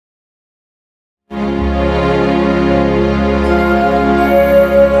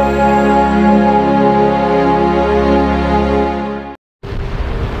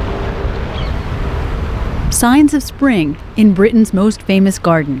Signs of spring in Britain's most famous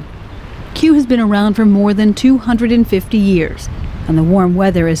garden. Kew has been around for more than 250 years, and the warm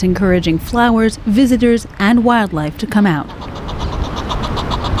weather is encouraging flowers, visitors, and wildlife to come out.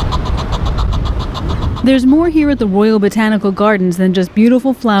 There's more here at the Royal Botanical Gardens than just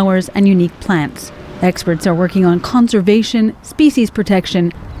beautiful flowers and unique plants. Experts are working on conservation, species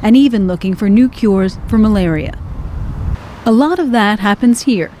protection, and even looking for new cures for malaria. A lot of that happens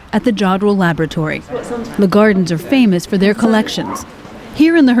here at the Jodrell Laboratory. The gardens are famous for their collections.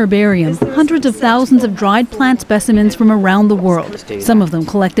 Here in the herbarium, hundreds of thousands of dried plant specimens from around the world, some of them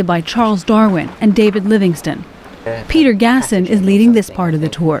collected by Charles Darwin and David Livingstone. Peter Gasson is leading this part of the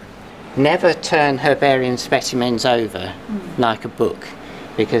tour. Never turn herbarium specimens over like a book,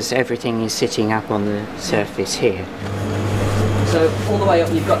 because everything is sitting up on the surface here. So all the way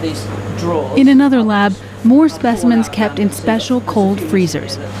up you've got these drawers. In another lab, more specimens kept in special cold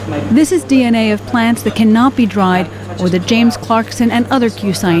freezers. This is DNA of plants that cannot be dried or that James Clarkson and other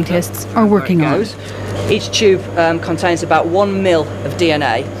Kew scientists are working on. Each tube contains about 1 mil of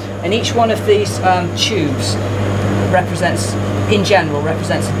DNA, and each one of these tubes represents, in general,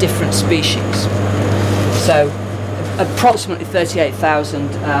 represents a different species. So approximately 38,000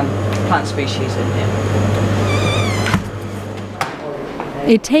 plant species in here.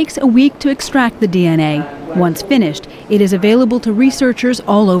 It takes a week to extract the DNA. Once finished, it is available to researchers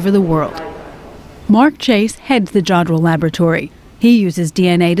all over the world. Mark Chase heads the Jodrell Laboratory. He uses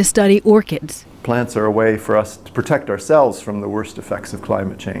DNA to study orchids. Plants are a way for us to protect ourselves from the worst effects of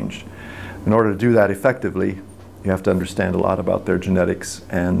climate change. In order to do that effectively, you have to understand a lot about their genetics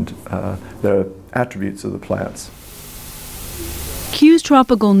and the attributes of the plants. Kew's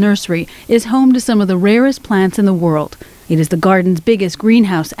tropical nursery is home to some of the rarest plants in the world. It is the garden's biggest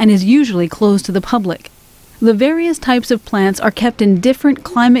greenhouse and is usually closed to the public. The various types of plants are kept in different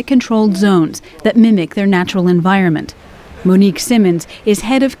climate-controlled zones that mimic their natural environment. Monique Simmons is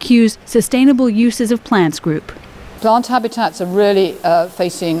head of Kew's Sustainable Uses of Plants group. Plant habitats are really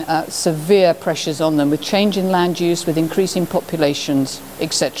facing severe pressures on them, with change in land use, with increasing populations,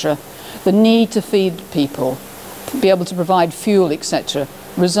 etc. The need to feed people, be able to provide fuel, etc.,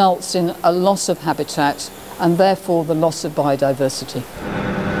 results in a loss of habitat and therefore the loss of biodiversity.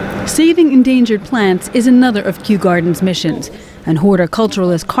 Saving endangered plants is another of Kew Gardens' missions, and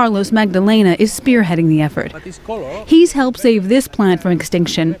horticulturalist Carlos Magdalena is spearheading the effort. He's helped save this plant from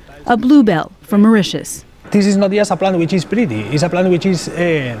extinction, a bluebell from Mauritius. This is not just a plant which is pretty, it's a plant which is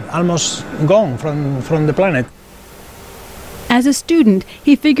almost gone from the planet. As a student,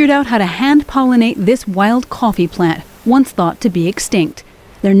 he figured out how to hand-pollinate this wild coffee plant, once thought to be extinct.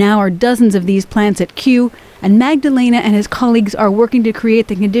 There now are dozens of these plants at Kew, and Magdalena and his colleagues are working to create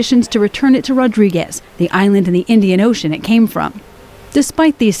the conditions to return it to Rodriguez, the island in the Indian Ocean it came from.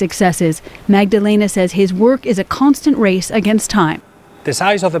 Despite these successes, Magdalena says his work is a constant race against time. The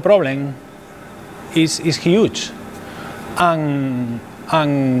size of the problem is huge, and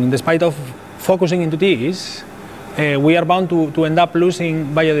despite of focusing into this, we are bound to end up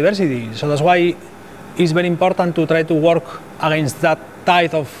losing biodiversity. So that's why it's very important to try to work against that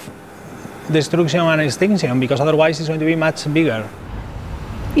tide of destruction and extinction, because otherwise it's going to be much bigger.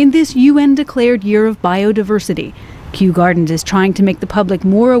 In this UN-declared year of biodiversity, Kew Gardens is trying to make the public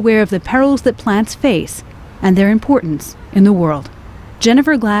more aware of the perils that plants face and their importance in the world.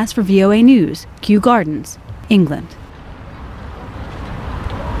 Jennifer Glasse for VOA News, Kew Gardens, England.